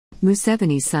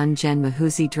Museveni's son Gen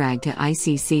Muhoozi dragged to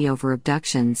ICC over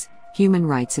abductions, human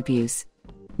rights abuse.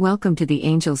 Welcome to the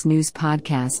Angels News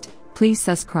Podcast. Please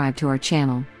subscribe to our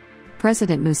channel.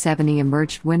 President Museveni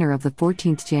emerged winner of the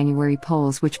 14th January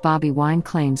polls, which Bobi Wine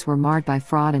claims were marred by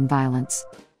fraud and violence.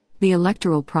 The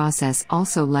electoral process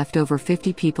also left over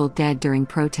 50 people dead during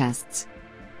protests.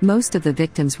 Most of the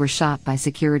victims were shot by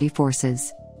security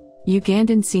forces.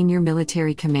 Ugandan senior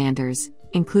military commanders,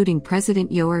 including President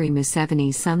Yoweri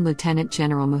Museveni's son Lieutenant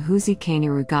General Muhoozi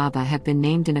Kainerugaba, have been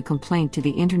named in a complaint to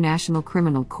the International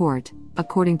Criminal Court,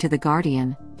 according to The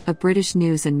Guardian, a British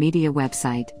news and media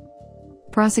website.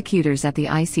 Prosecutors at the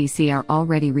ICC are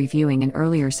already reviewing an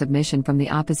earlier submission from the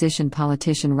opposition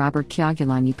politician Robert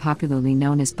Kyagulanyi, popularly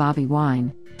known as Bobi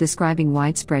Wine, describing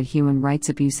widespread human rights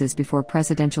abuses before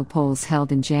presidential polls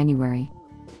held in January.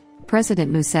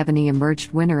 President Museveni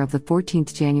emerged winner of the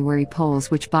 14th January polls,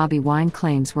 which Bobi Wine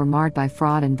claims were marred by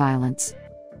fraud and violence.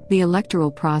 The electoral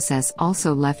process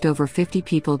also left over 50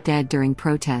 people dead during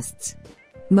protests.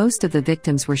 Most of the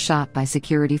victims were shot by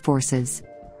security forces.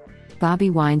 Bobi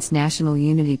Wine's National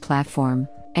Unity Platform,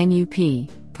 NUP,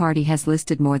 party has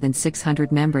listed more than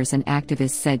 600 members and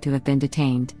activists said to have been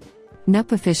detained.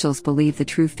 NUP officials believe the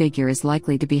true figure is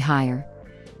likely to be higher.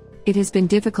 It has been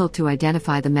difficult to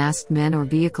identify the masked men or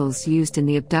vehicles used in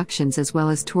the abductions, as well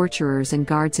as torturers and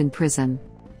guards in prison.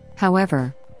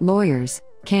 However, lawyers,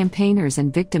 campaigners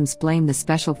and victims blame the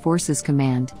Special Forces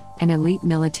Command, an elite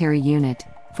military unit,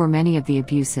 for many of the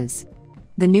abuses.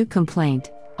 The new complaint,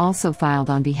 also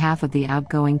filed on behalf of the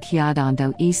outgoing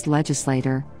Kyadondo East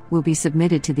legislator, will be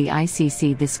submitted to the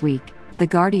ICC this week, The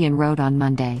Guardian wrote on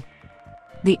Monday.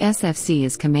 The SFC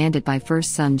is commanded by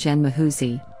first son Gen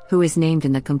Muhoozi, who is named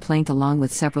in the complaint along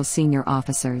with several senior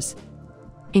officers.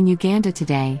 In Uganda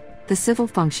today, the civil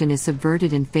function is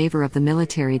subverted in favor of the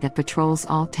military that patrols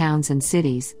all towns and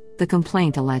cities, the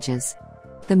complaint alleges.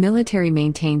 The military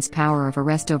maintains power of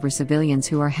arrest over civilians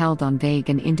who are held on vague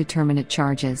and indeterminate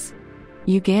charges.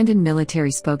 Ugandan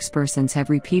military spokespersons have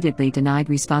repeatedly denied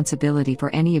responsibility for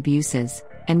any abuses,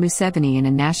 and Museveni, in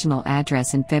a national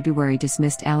address in February,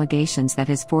 dismissed allegations that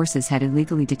his forces had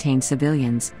illegally detained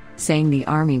civilians, saying the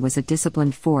army was a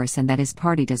disciplined force and that his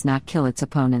party does not kill its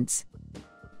opponents.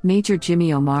 Major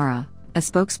Jimmy Omara, a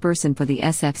spokesperson for the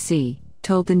SFC,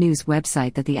 told the news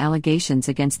website that the allegations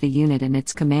against the unit and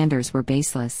its commanders were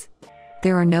baseless.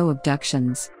 There are no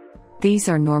abductions. These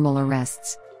are normal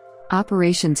arrests.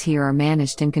 Operations here are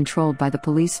managed and controlled by the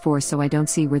police force, so I don't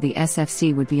see where the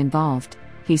SFC would be involved,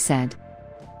 he said.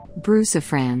 Bruce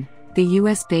Afran, the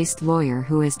US-based lawyer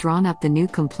who has drawn up the new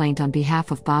complaint on behalf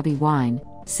of Bobi Wine,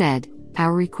 said,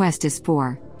 "Our request is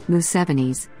for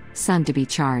Museveni's son to be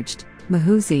charged."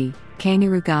 Muhoozi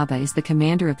Kainerugaba is the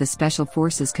commander of the Special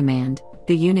Forces Command,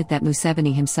 the unit that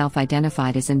Museveni himself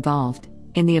identified as involved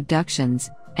in the abductions,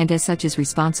 and as such is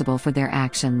responsible for their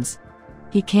actions.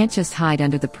 He can't just hide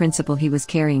under the principle he was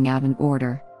carrying out an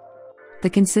order. The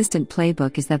consistent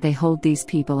playbook is that they hold these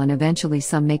people and eventually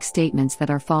some make statements that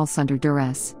are false under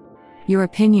duress. Your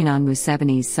opinion on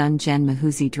Museveni's son Gen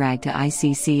Muhoozi dragged to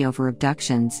ICC over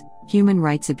abductions, human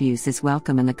rights abuse is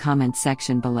welcome in the comments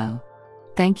section below.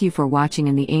 Thank you for watching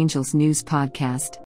in the Angels News Podcast.